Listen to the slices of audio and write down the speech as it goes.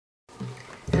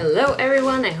Hello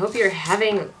everyone, I hope you're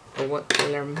having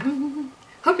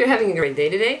hope you're having a great day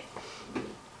today.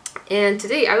 And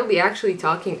today I will be actually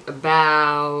talking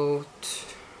about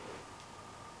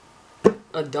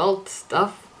adult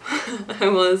stuff. I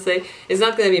want to say it's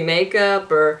not going to be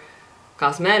makeup or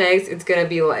cosmetics, it's going to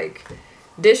be like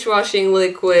dishwashing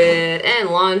liquid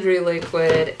and laundry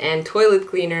liquid and toilet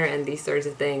cleaner and these sorts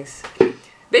of things.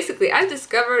 Basically, I've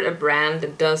discovered a brand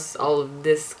that does all of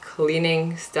this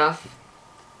cleaning stuff.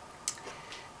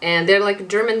 And they're like a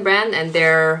German brand, and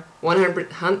they're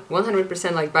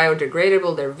 100% like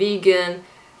biodegradable, they're vegan,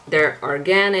 they're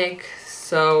organic.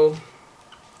 So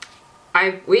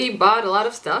we bought a lot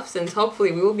of stuff, since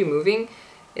hopefully we will be moving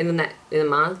in a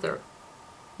month or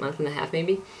month and a half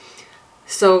maybe.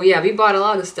 So yeah, we bought a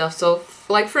lot of stuff. So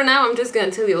like for now, I'm just gonna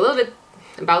tell you a little bit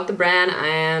about the brand,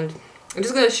 and I'm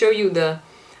just gonna show you the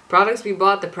products we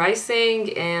bought, the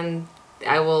pricing, and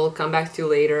I will come back to you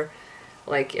later,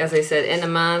 like as I said, in a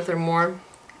month or more,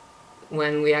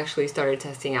 when we actually started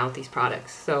testing out these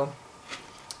products. So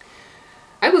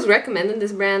I was recommended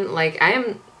this brand. Like, I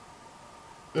am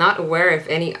not aware of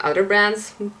any other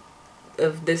brands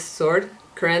of this sort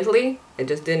currently. I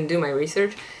just didn't do my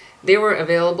research. They were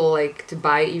available like to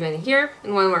buy even here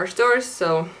in one of our stores,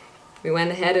 so we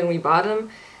went ahead and we bought them.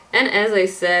 And as I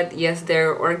said, yes,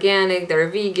 they're organic, they're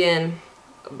vegan,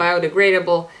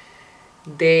 biodegradable.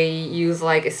 They use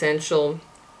like essential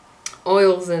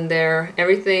oils in there.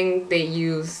 Everything they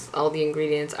use, all the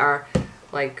ingredients are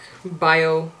like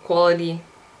bio quality.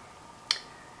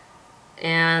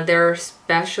 And they're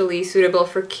especially suitable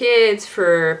for kids,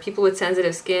 for people with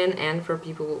sensitive skin, and for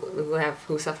people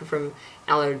who suffer from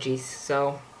allergies.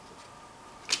 So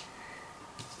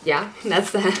yeah, that's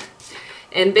that.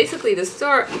 And basically the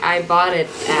store I bought it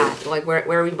at, like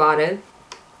where we bought it,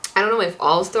 I don't know if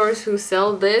all stores who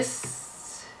sell this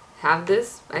have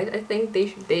this. I think they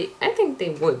should. I think they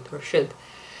would or should.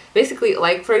 Basically,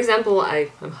 like for example,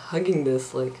 I'm hugging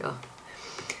this like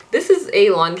this is a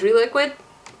laundry liquid,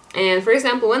 and for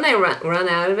example, when I run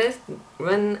out of it,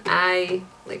 when I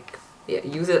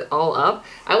use it all up,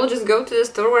 I will just go to the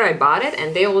store where I bought it,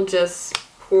 and they will just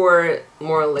pour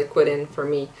more liquid in for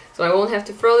me, so I won't have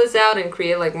to throw this out and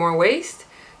create like more waste.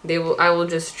 I will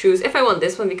just choose if I want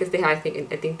this one, because they have,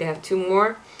 I think they have two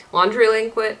more laundry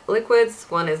liquids.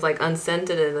 One is like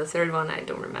unscented, and the third one I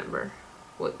don't remember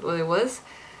what it was.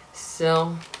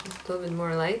 So a little bit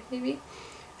more light maybe.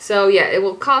 So yeah, it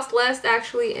will cost less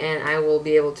actually, and I will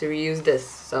be able to reuse this.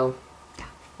 So yeah,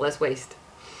 less waste.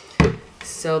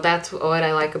 So that's what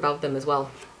I like about them as well.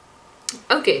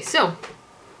 Okay, so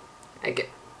I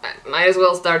might as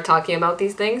well start talking about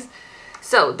these things.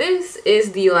 So this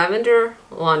is the lavender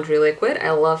laundry liquid.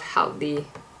 I love how the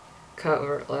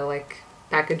cover, like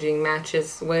packaging,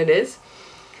 matches what it is.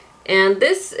 And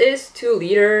this is 2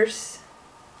 liters.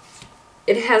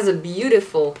 It has a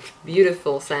beautiful,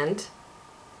 beautiful scent.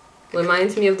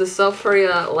 Reminds me of the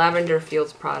Sulfuria Lavender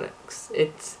Fields products.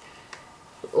 It's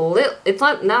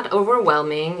not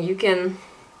overwhelming. You can,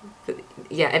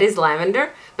 yeah, it is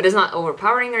lavender, but it's not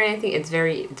overpowering or anything. It's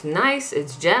nice,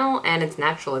 it's gentle, and it's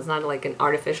natural. It's not like an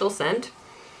artificial scent.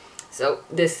 So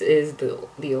this is the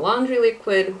laundry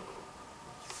liquid.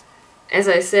 As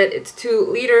I said, it's 2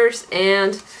 liters,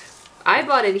 and I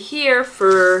bought it here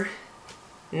for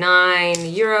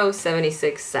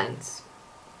 €9.76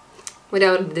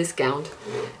 without a discount.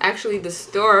 Actually, the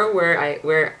store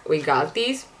where we got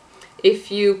these,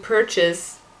 if you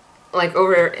purchase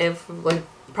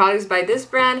products by this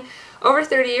brand over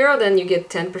 €30, then you get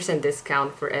 10%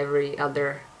 discount for every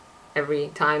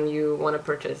time you want to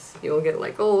purchase. You'll get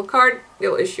like a little card.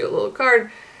 They'll issue a little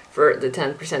card for the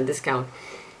 10% discount.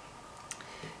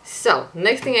 So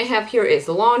next thing I have here is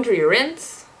laundry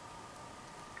rinse.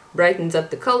 Brightens up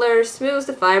the colors, smooths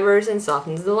the fibers, and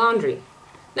softens the laundry.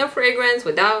 No fragrance,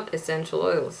 without essential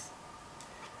oils.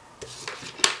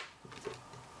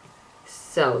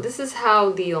 So this is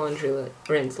how the laundry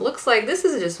rinse looks like. This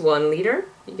is just 1 liter.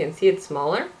 You can see it's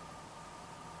smaller.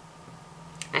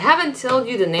 I haven't told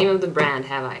you the name of the brand,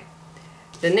 have I?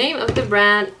 The name of the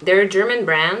brand, they're a German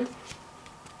brand.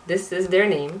 This is their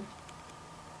name.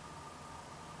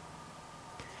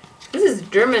 This is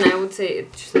German. I would say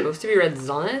it's supposed to be read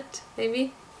Sonnet,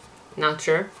 maybe? Not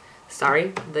sure.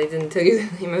 Sorry, they didn't tell you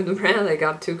the name of the brand. I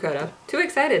got too caught up. Too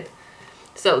excited.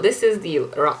 So this is the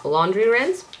laundry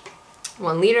rinse.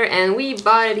 1 liter, and we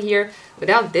bought it here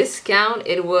without discount.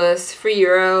 It was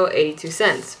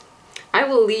 €3.82. I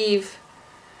will leave.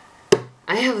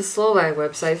 I have a Slovak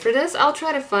website for this. I'll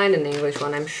try to find an English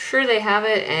one. I'm sure they have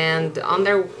it, and on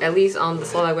their, at least on the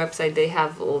Slovak website, they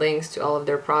have links to all of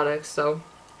their products, so,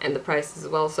 and the prices as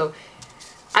well. So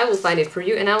I will find it for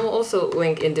you, and I will also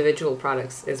link individual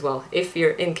products as well,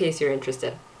 in case you're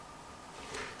interested.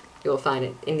 You'll find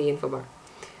it in the info bar.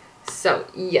 So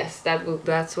yes,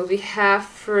 that's what we have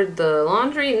for the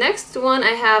laundry. Next one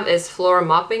I have is floor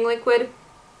mopping liquid.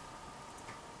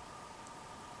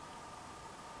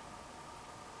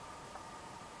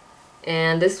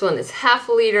 And this one is half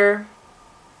a liter.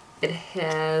 It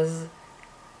has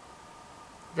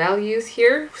values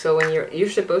here. So when you're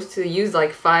supposed to use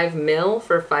like 5 ml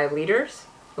for 5 liters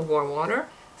of warm water.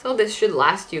 So this should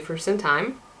last you for some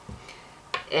time.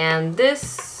 And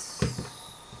this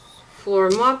floor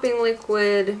mopping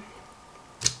liquid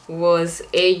was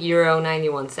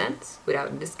 €8.91 without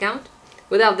a discount.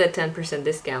 Without that 10%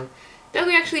 discount that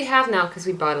we actually have now because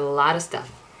we bought a lot of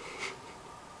stuff.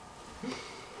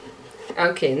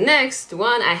 Okay, next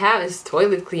one I have is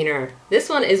toilet cleaner. This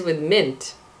one is with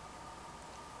mint.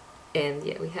 And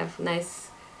yeah, we have nice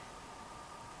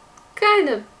kind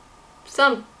of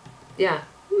some, yeah,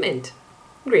 mint.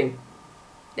 Green.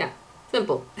 Yeah,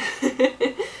 simple.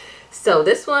 So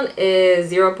this one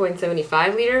is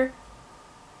 0.75 liter.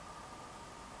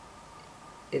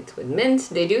 It's with mint.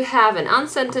 They do have an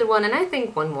unscented one and I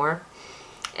think one more.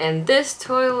 And this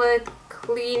toilet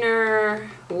cleaner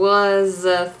was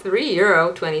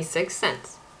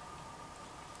 €3.26.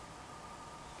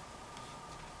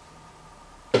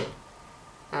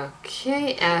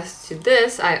 Okay, as to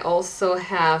this, I also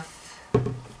have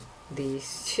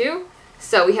these two.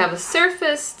 So we have a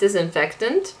surface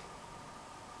disinfectant.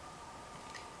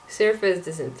 Surface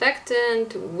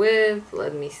disinfectant with,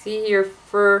 let me see here,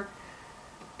 for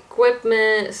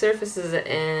equipment, surfaces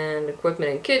and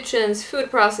equipment in kitchens,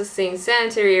 food processing,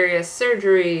 sanitary areas,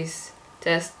 surgeries,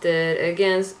 tested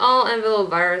against all envelope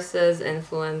viruses,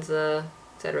 influenza,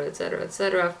 etc., etc.,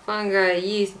 etc., fungi,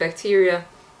 yeast, bacteria.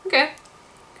 Okay.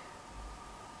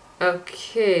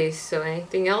 Okay, so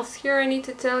anything else here I need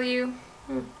to tell you?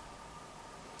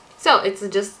 So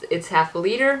it's half a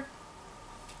liter.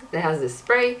 It has this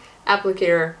spray,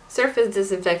 applicator, surface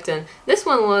disinfectant. This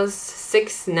one was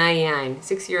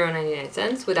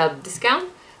 €6.99 without discount.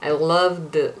 I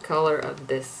love the color of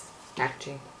this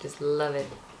packaging. Just love it.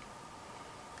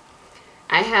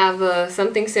 I have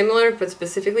something similar, but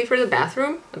specifically for the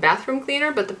bathroom. A bathroom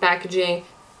cleaner, but the packaging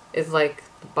is like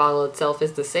the bottle itself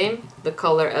is the same. The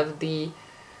color of the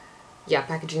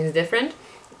packaging is different.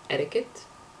 Etiquette.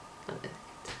 Not etiquette.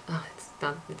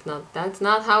 Oh, that's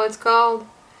not how it's called.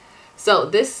 So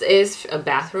this is a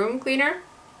bathroom cleaner.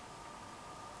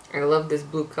 I love this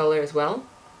blue color as well.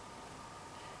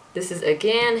 This is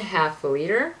again half a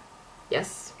liter.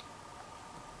 Yes.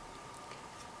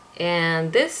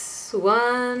 And this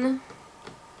one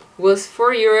was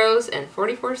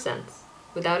 €4.44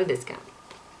 without a discount.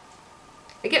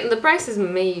 Again, the prices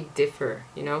may differ,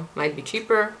 you know, might be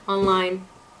cheaper online.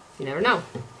 You never know.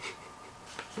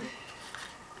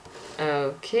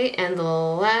 Okay, and the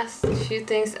last few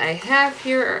things I have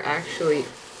here are actually...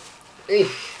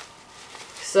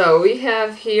 So we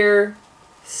have here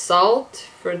salt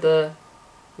for the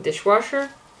dishwasher.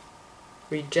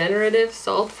 Regenerative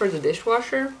salt for the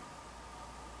dishwasher.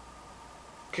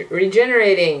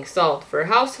 Regenerating salt for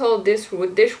household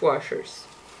dishwashers.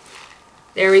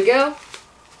 There we go.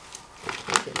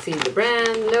 You can see the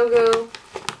brand, logo,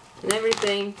 and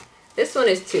everything. This one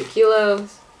is 2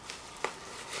 kilos.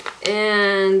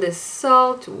 And the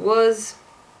salt was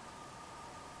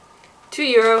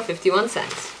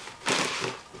 €2.51.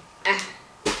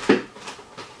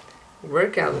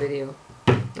 Workout video.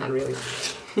 Not really.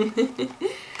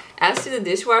 As to the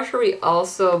dishwasher, we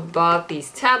also bought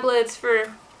these tablets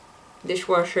for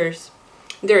dishwashers.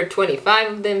 There are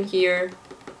 25 of them here,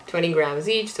 20 grams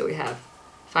each, so we have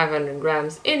 500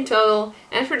 grams in total.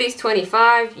 And for these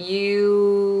 25,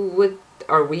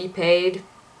 we paid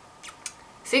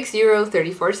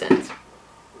 €6.34.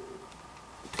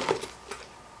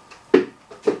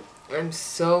 I'm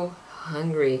so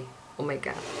hungry. Oh my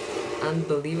god.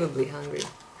 Unbelievably hungry.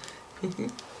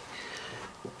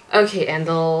 Okay, and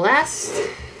the last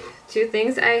two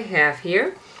things I have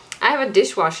here. I have a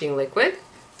dishwashing liquid.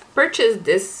 Purchased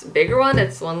this bigger one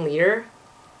that's 1 liter.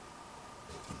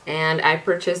 And I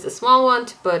purchased a small one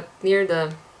to put near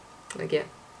the, to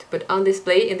put on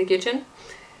display in the kitchen.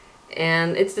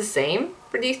 And it's the same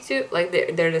for these two, like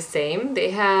they're the same. They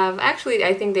have, actually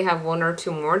I think they have 1 or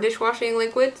 2 more dishwashing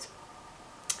liquids.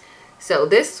 So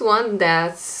this one,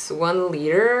 that's 1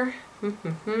 liter.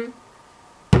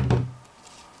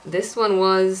 This one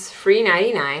was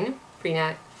 €3.99,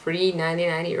 free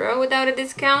 99 euro without a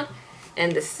discount.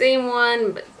 And the same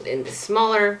one, but in the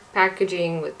smaller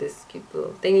packaging with this cute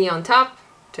little thingy on top,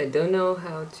 which I don't know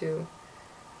how to...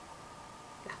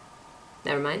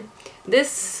 never mind.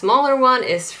 This smaller one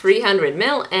is 300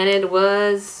 ml and it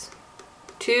was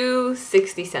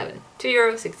 €2.67.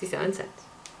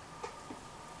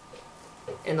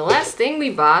 And the last thing we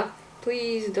bought,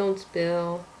 please don't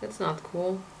spill, that's not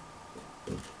cool.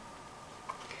 The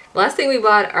last thing we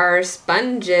bought are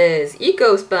sponges,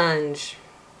 Eco Sponge.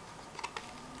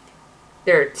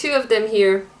 There are 2 of them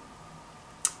here.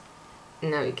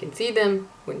 Now you can see them,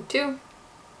 1, 2.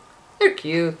 They're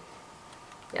cute.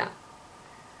 Yeah.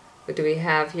 What do we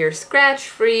have here?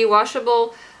 Scratch-free,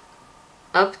 washable,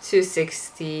 up to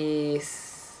 60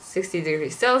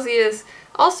 degrees Celsius.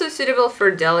 Also suitable for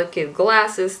delicate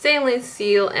glasses, stainless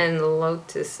steel, and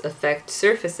lotus effect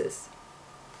surfaces.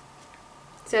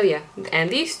 So yeah, and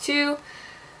these 2,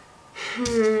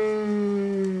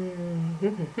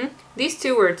 these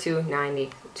 2 were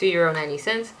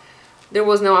 €2.90. There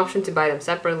was no option to buy them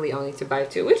separately, only to buy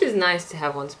 2, which is nice to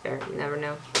have one spare. You never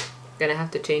know. Gonna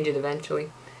have to change it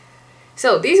eventually.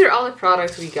 So these are all the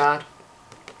products we got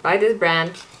by this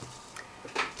brand.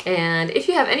 And if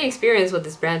you have any experience with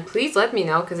this brand, please let me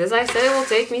know, because as I said, it will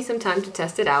take me some time to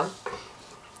test it out.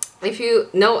 If you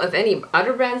know of any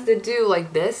other brands that do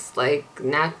like this, like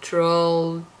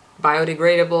natural,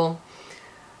 biodegradable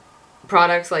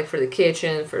products, like for the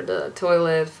kitchen, for the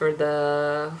toilet, for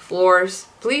the floors,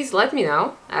 please let me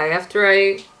know. After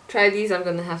I try these, I'm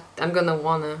gonna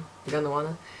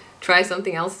wanna try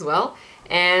something else as well.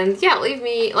 And yeah, let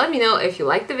me know if you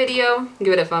liked the video.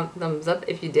 Give it a thumbs up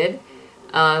if you did.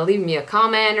 Leave me a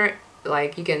comment, or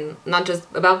like you can, not just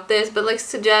about this, but like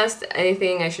suggest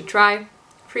anything I should try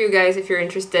for you guys if you're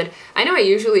interested. I know I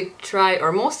usually try,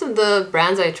 or most of the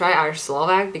brands I try are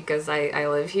Slovak, because I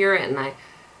live here and I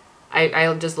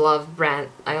just love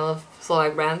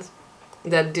Slovak brands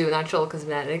that do natural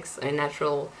cosmetics and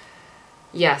natural,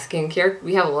 yeah, skincare.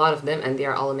 We have a lot of them and they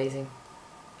are all amazing.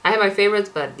 I have my favorites,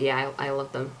 but yeah, I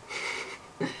love them.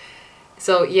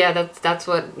 So yeah, that's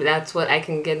what I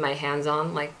can get my hands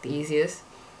on, like the easiest.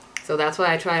 So that's what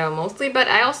I try out mostly, but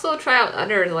I also try out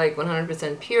other like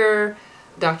 100% Pure,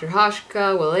 Dr.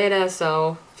 Hoshka, Willeda,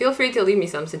 so feel free to leave me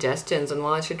some suggestions on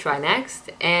what I should try next.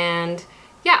 And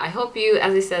yeah, I hope you,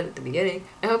 as I said at the beginning,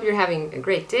 I hope you're having a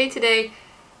great day today.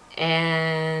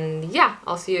 And yeah,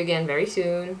 I'll see you again very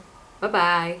soon.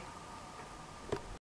 Bye-bye.